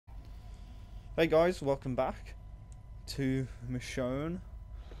Hey guys, welcome back to Michonne.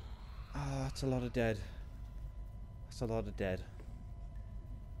 That's a lot of dead. That's a lot of dead.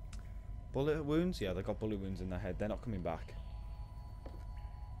 Bullet wounds? Yeah, they got bullet wounds in their head. They're not coming back.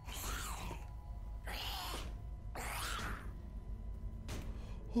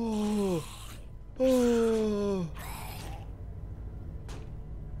 Oh! Oh!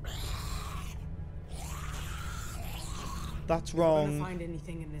 That's wrong. If we're gonna find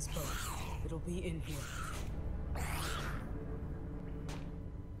anything in this boat, it'll be in here.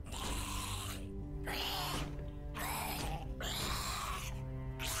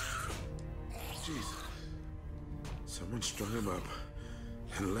 Jesus. Someone strung him up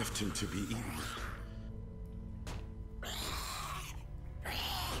and left him to be eaten.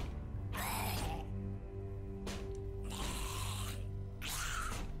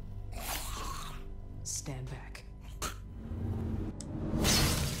 Stand back.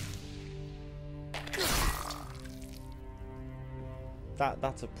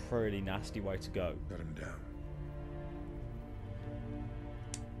 That's a pretty nasty way to go. Cut him down.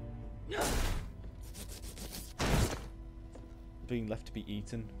 Being left to be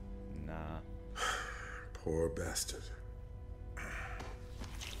eaten? Nah. Poor bastard.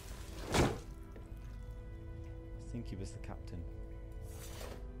 I think he was the captain.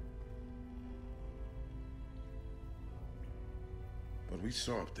 What we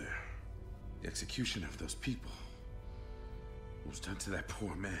saw up there, the execution of those people, what was done to that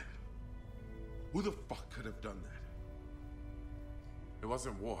poor man. Who the fuck could have done that? It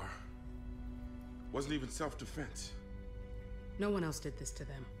wasn't war. It wasn't even self-defense. No one else did this to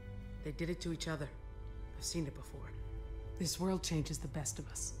them. They did it to each other. I've seen it before. This world changes the best of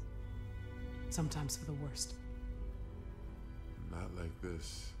us. Sometimes for the worst. Not like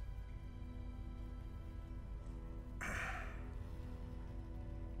this.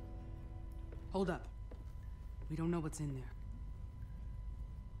 Hold up. We don't know what's in there.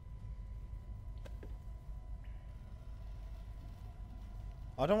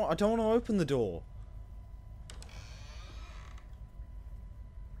 I don't want to open the door.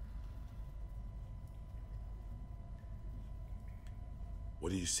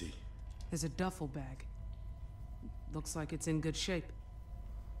 What do you see? There's a duffel bag. Looks like it's in good shape.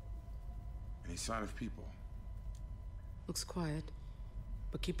 Any sign of people? Looks quiet,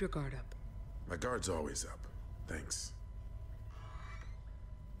 but keep your guard up. My guard's always up. Thanks.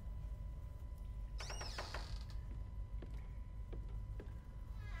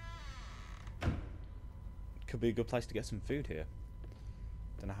 Could be a good place to get some food here.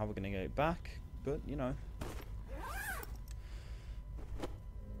 Don't know how we're gonna get it back, but you know.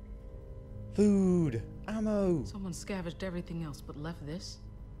 Food! Ammo! Someone scavenged everything else but left this?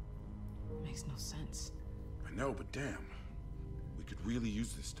 Makes no sense. I know, but damn. We could really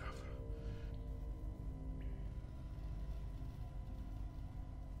use this stuff.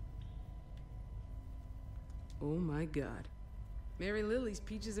 Oh my god. Mary Lily's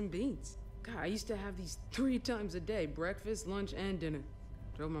peaches and beans. God, I used to have these 3 times a day. Breakfast, lunch, and dinner.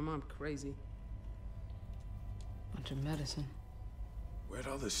 Drove my mom crazy. Bunch of medicine. Where'd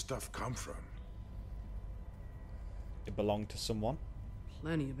all this stuff come from? It belonged to someone.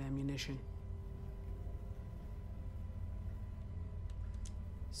 Plenty of ammunition.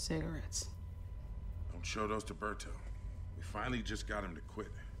 Cigarettes. Don't show those to Berto. We finally just got him to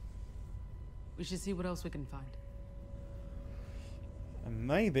quit. We should see what else we can find. And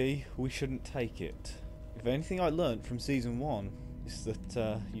maybe we shouldn't take it. If anything I learnt from season 1 is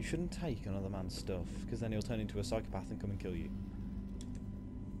that you shouldn't take another man's stuff, because then he'll turn into a psychopath and come and kill you.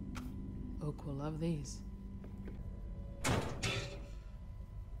 Oak will love these.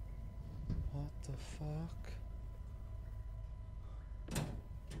 What the fuck?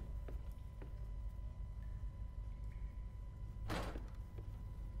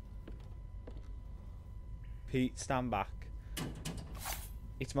 Pete, stand back.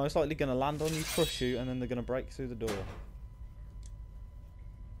 It's most likely going to land on you, crush you, and then they're going to break through the door.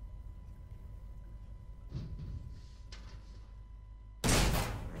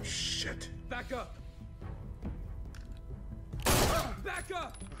 Shit. Back up! Back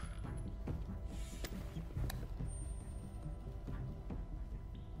up!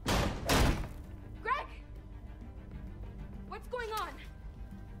 Greg! What's going on?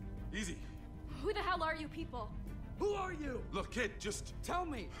 Easy. Who the hell are you people? Who are you? Look, kid, just... Tell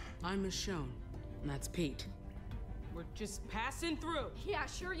me! I'm Michonne, and that's Pete. We're just passing through. Yeah,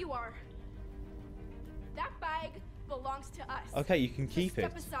 sure you are. That bag belongs to us. Okay, you can keep it.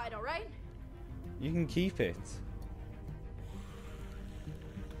 Step aside, all right? You can keep it.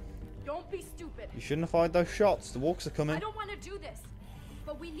 Don't be stupid. You shouldn't have fired those shots. The walks are coming. I don't want to do this.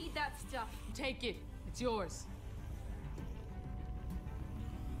 but we need that stuff. Take it. It's yours.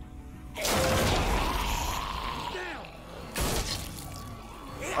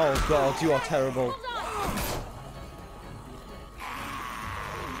 Oh god, you are terrible.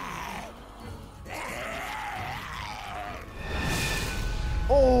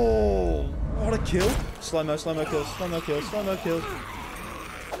 Oh, what a kill. Slow-mo, slow-mo kill, slow-mo kill, slow-mo kill.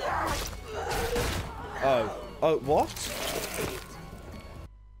 Oh. Oh, what?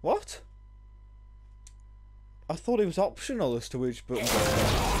 What? I thought it was optional as to which button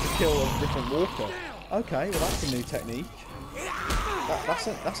to kill a different walker. Okay, well that's a new technique.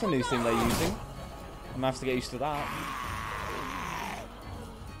 That's a new thing they're using. I'm gonna have to get used to that.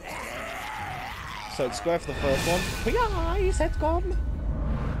 So it's square for the first one. Please, head's gone.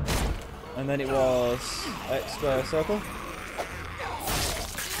 And then it was X square circle.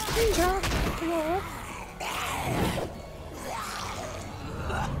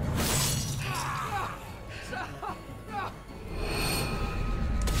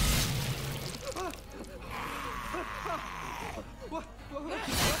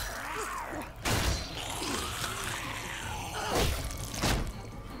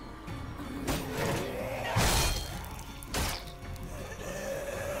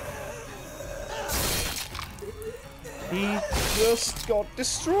 He just got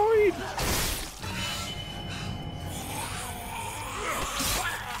destroyed.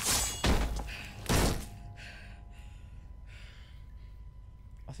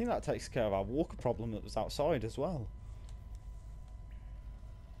 I think that takes care of our walker problem that was outside as well.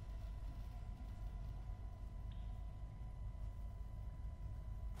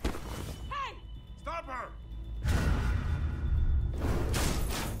 Hey! Stop her!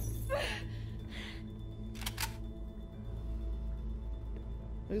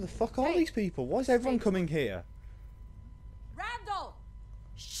 Who the fuck are Hey. these people? Why is everyone coming here? Randall!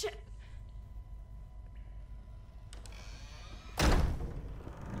 Shit!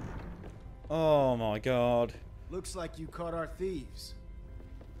 Oh my god. Looks like you caught our thieves.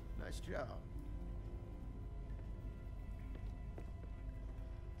 Nice job.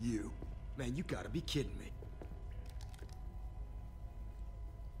 You. Man, you gotta be kidding me.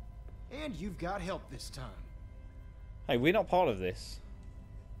 And you've got help this time. Hey, we're not part of this.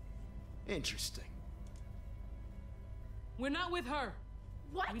 Interesting. We're not with her.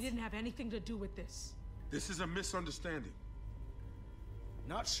 What? We didn't have anything to do with this. This is a misunderstanding.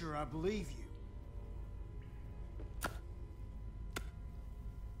 Not sure I believe you.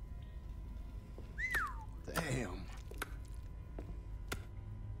 Damn.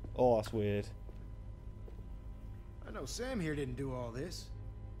 Oh, that's weird. I know Sam here didn't do all this.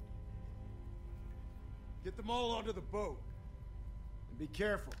 Get them all onto the boat. And be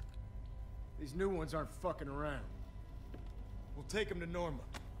careful. These new ones aren't fucking around. We'll take them to Norma.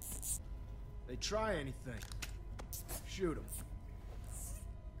 They try anything, shoot them.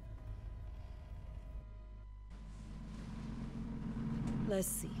 Let's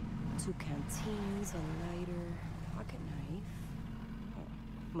see. 2 canteens, a lighter, pocket knife,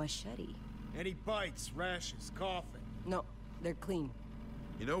 machete. Any bites, rashes, coughing? No, they're clean.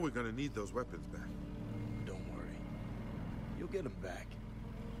 You know we're gonna need those weapons back. Don't worry. You'll get them back.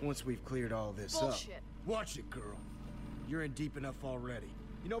 Once we've cleared all this Bullshit. up. Watch it, girl. You're in deep enough already.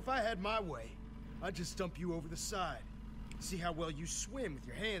 You know, if I had my way, I'd just dump you over the side. See how well you swim with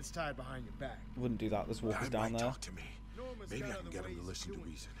your hands tied behind your back. Wouldn't do that. There's walkers Guy down might there. talk to me. Norma's Maybe got I can other get him to ways listen to doing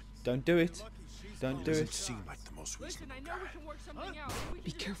reason. Don't do it. Lucky she's Don't fallen do Doesn't it. seem like the most Listen, reasonable I know guy. we can work something out. Maybe we Be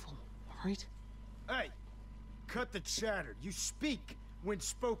should just- careful, all right? Hey, cut the chatter. You speak when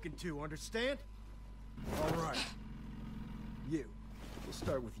spoken to, understand? All right. You. We'll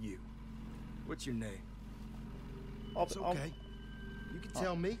start with you. What's your name? It's okay. You can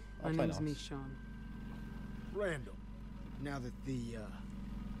tell me. My I'll play name's nice. Michonne. Randall. Now that the,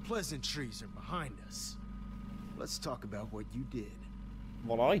 pleasantries are behind us, let's talk about what you did.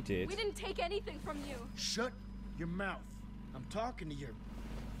 What I did. We didn't take anything from you. Shut your mouth. I'm talking to your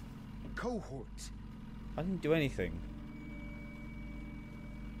cohort. I didn't do anything.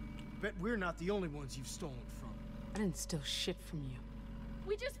 Bet we're not the only ones you've stolen from. I didn't steal shit from you.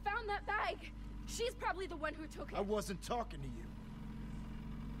 We just found that bag. She's probably the one who took it. I wasn't talking to you.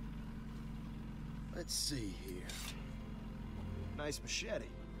 Let's see here. Nice machete.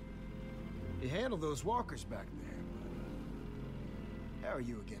 You handle those walkers back there, but how are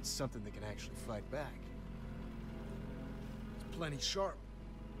you against something that can actually fight back? It's plenty sharp.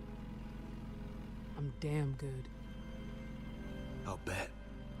 I'm damn good. I'll bet.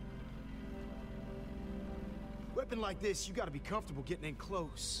 Weapon like this, you gotta be comfortable getting in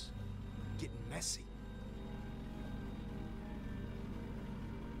close. Getting messy.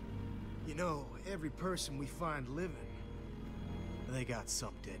 You know, every person we find living, they got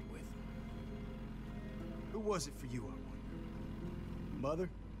some dead with them. Who was it for you, I wonder? Mother?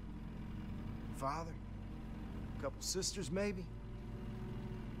 Father? A couple sisters, maybe?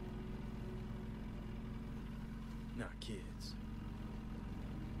 Not kids.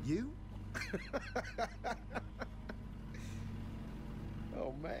 You?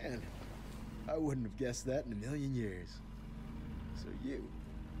 Oh, man. I wouldn't have guessed that in a million years. So you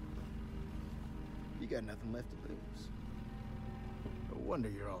got nothing left to lose. No wonder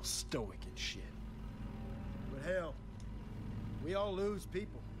you're all stoic and shit. But hell, we all lose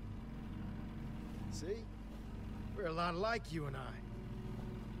people. See? We're a lot alike, you and I.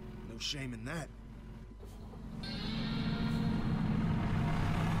 No shame in that.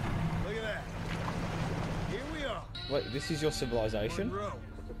 Look at that. Here we are. Wait, this is your civilization? Monroe.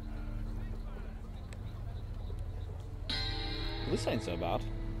 Well, this ain't so bad.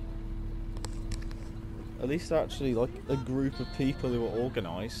 At least they're actually like a group of people who are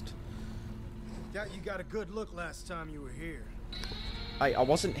organised. Doubt you got a good look last time you were here. Hey, I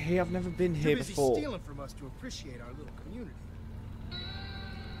wasn't here. I've never been here Too busy before. stealing from us to appreciate our little community.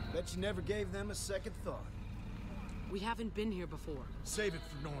 Bet you never gave them a second thought. We haven't been here before. Save it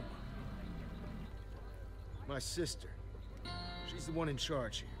for Norma. My sister. She's the one in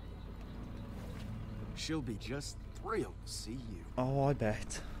charge here. She'll be just thrilled to see you. Oh, I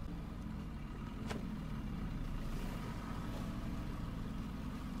bet.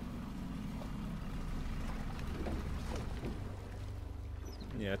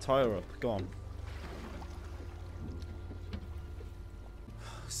 Yeah, tie her up. Go on.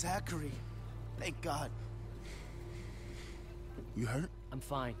 Zachary, thank God. You hurt? I'm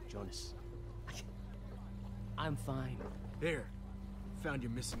fine, Jonas. I'm fine. Here. Found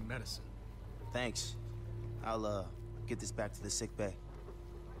your missing medicine. Thanks. I'll, get this back to the sick bay.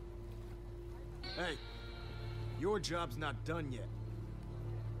 Hey, your job's not done yet.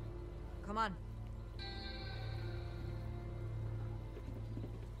 Come on.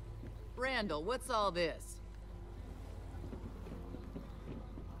 Randall, what's all this?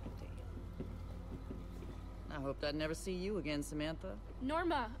 I hope I'd never see you again, Samantha.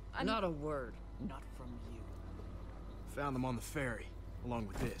 Norma, I'm... Not a word. Not from you. Found them on the ferry, along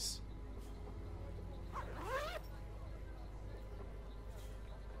with this.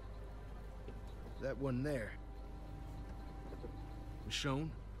 That one there. Michonne?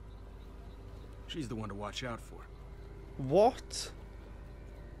 She's the one to watch out for. What?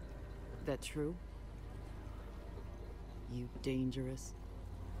 That true? You dangerous?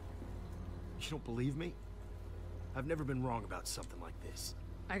 You don't believe me? I've never been wrong about something like this.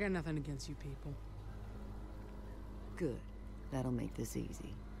 I got nothing against you people. Good. That'll make this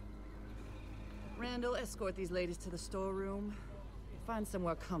easy. Randall, escort these ladies to the storeroom. Find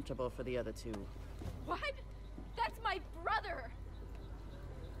somewhere comfortable for the other two. What? That's my brother!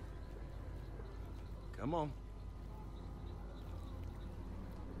 Come on.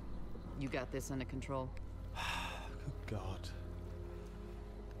 You got this under control? Good God.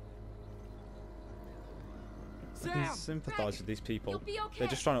 I Sam! can sympathise with these people. You'll be okay. They're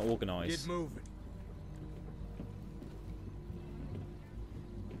just trying to organise. Get moving.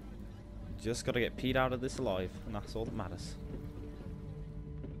 Just gotta get Pete out of this alive, and that's all that matters.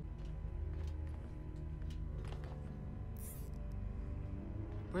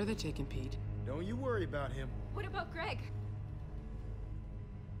 Where are they taking Pete? Don't you worry about him. What about Greg?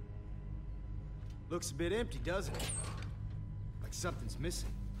 Looks a bit empty, doesn't it? Like something's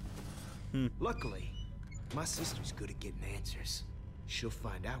missing. Luckily, my sister's good at getting answers. She'll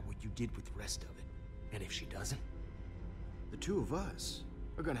find out what you did with the rest of it. And if she doesn't, the two of us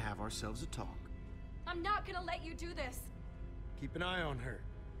are gonna have ourselves a talk. I'm not gonna let you do this. Keep an eye on her.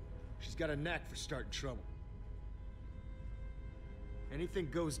 She's got a knack for starting trouble. Anything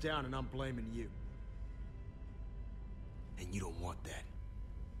goes down and I'm blaming you. And you don't want that.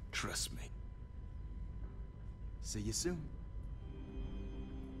 Trust me. See you soon.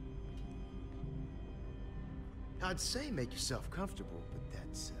 I'd say make yourself comfortable, but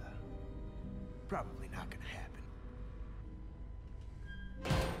that's, probably not gonna happen.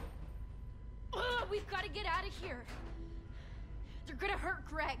 Ugh, we've got to get out of here. They're gonna hurt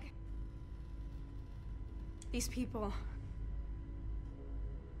Greg. These people...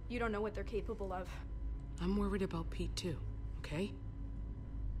 You don't know what they're capable of. I'm worried about Pete too, okay?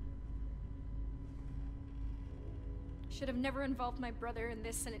 Should have never involved my brother in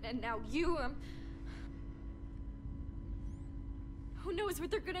this, and now you, Who knows what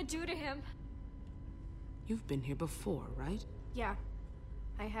they're gonna do to him? You've been here before, right? Yeah,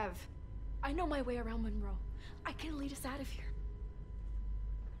 I have. I know my way around Monroe. I can lead us out of here.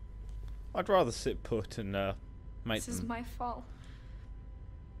 I'd rather sit put and make This is them... my fault.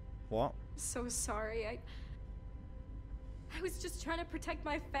 What? So sorry. I was just trying to protect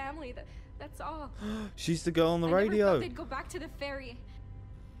my family. That's all. She's the girl on the I never radio. thought they'd go back to the ferry.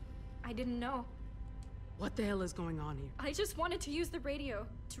 I didn't know. What the hell is going on here? I just wanted to use the radio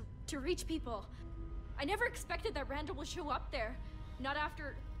to reach people. I never expected that Randall would show up there. Not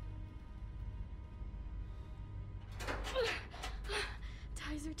after...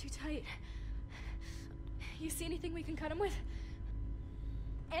 Ties are too tight. You see anything we can cut him with?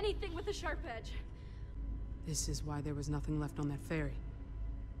 Anything with a sharp edge. This is why there was nothing left on that ferry.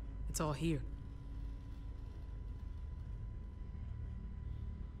 It's all here.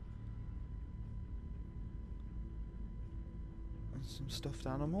 Some stuffed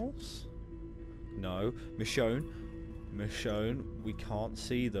animals? No. Michonne. Michonne, we can't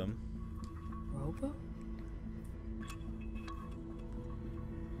see them. Robo?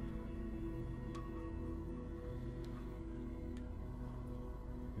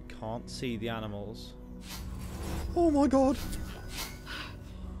 We can't see the animals. Oh my god!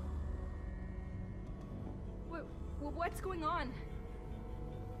 What's going on?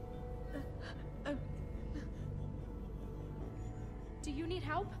 Do you need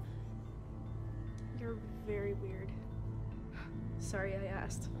help? You're very weird. Sorry I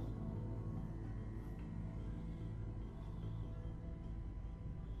asked.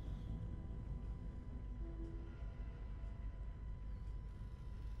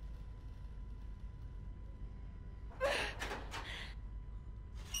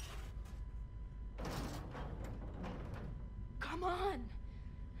 Come on!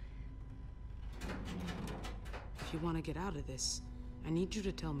 If you want to get out of this, I need you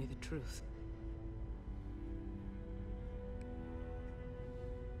to tell me the truth.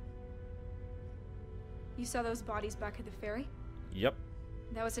 You saw those bodies back at the ferry? Yep.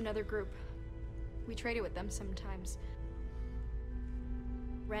 That was another group. We traded with them sometimes.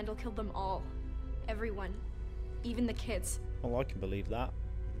 Randall killed them all. Everyone. Even the kids. Well, I can believe that.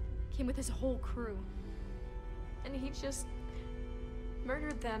 Came with his whole crew. And he just...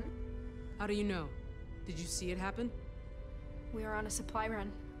 murdered them. How do you know? Did you see it happen? We were on a supply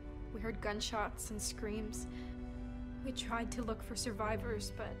run. We heard gunshots and screams. We tried to look for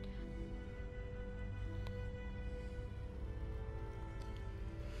survivors, but...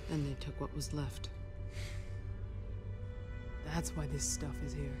 Then they took what was left. That's why this stuff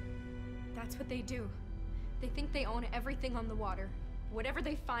is here. That's what they do. They think they own everything on the water. Whatever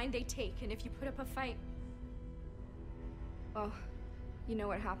they find, they take, and if you put up a fight... well, you know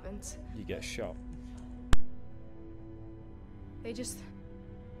what happens. You get shot. They just...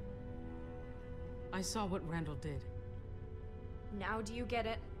 I saw what Randall did. Now do you get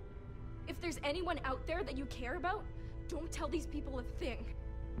it? If there's anyone out there that you care about, don't tell these people a thing.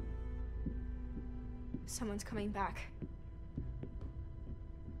 Someone's coming back.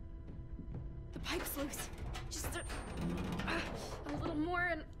 The pipe's loose. Just a little more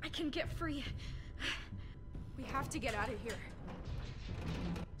and I can get free. We have to get out of here.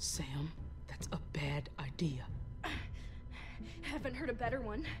 Sam, that's a bad idea. Haven't heard a better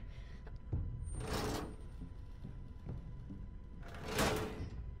one.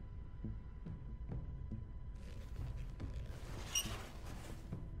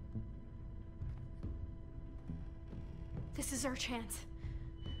 This is our chance.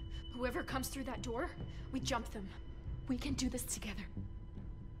 Whoever comes through that door, we jump them. We can do this together.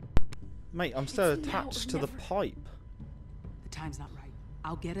 Mate, I'm still It's now attached or to the never. pipe. The time's not right.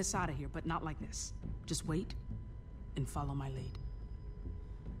 I'll get us out of here, but not like this. Just wait and follow my lead.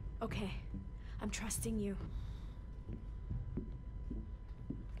 Okay, I'm trusting you.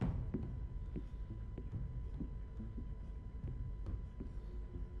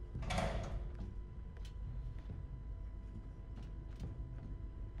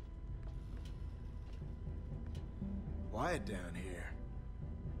 Quiet down here.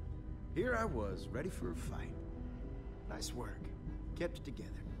 Here I was, ready for a fight. Nice work. Kept it together.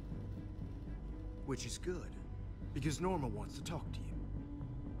 Which is good, because Norma wants to talk to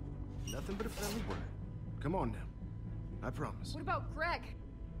you. Nothing but a friendly word. Come on now. I promise. What about Greg?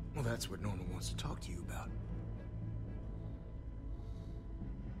 Well, that's what Norma wants to talk to you about.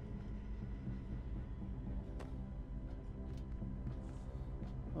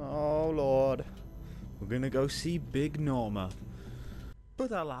 Oh, Lord. We're going to go see Big Norma. But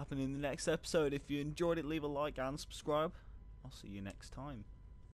that'll happen in the next episode. If you enjoyed it, leave a like and subscribe. I'll see you next time.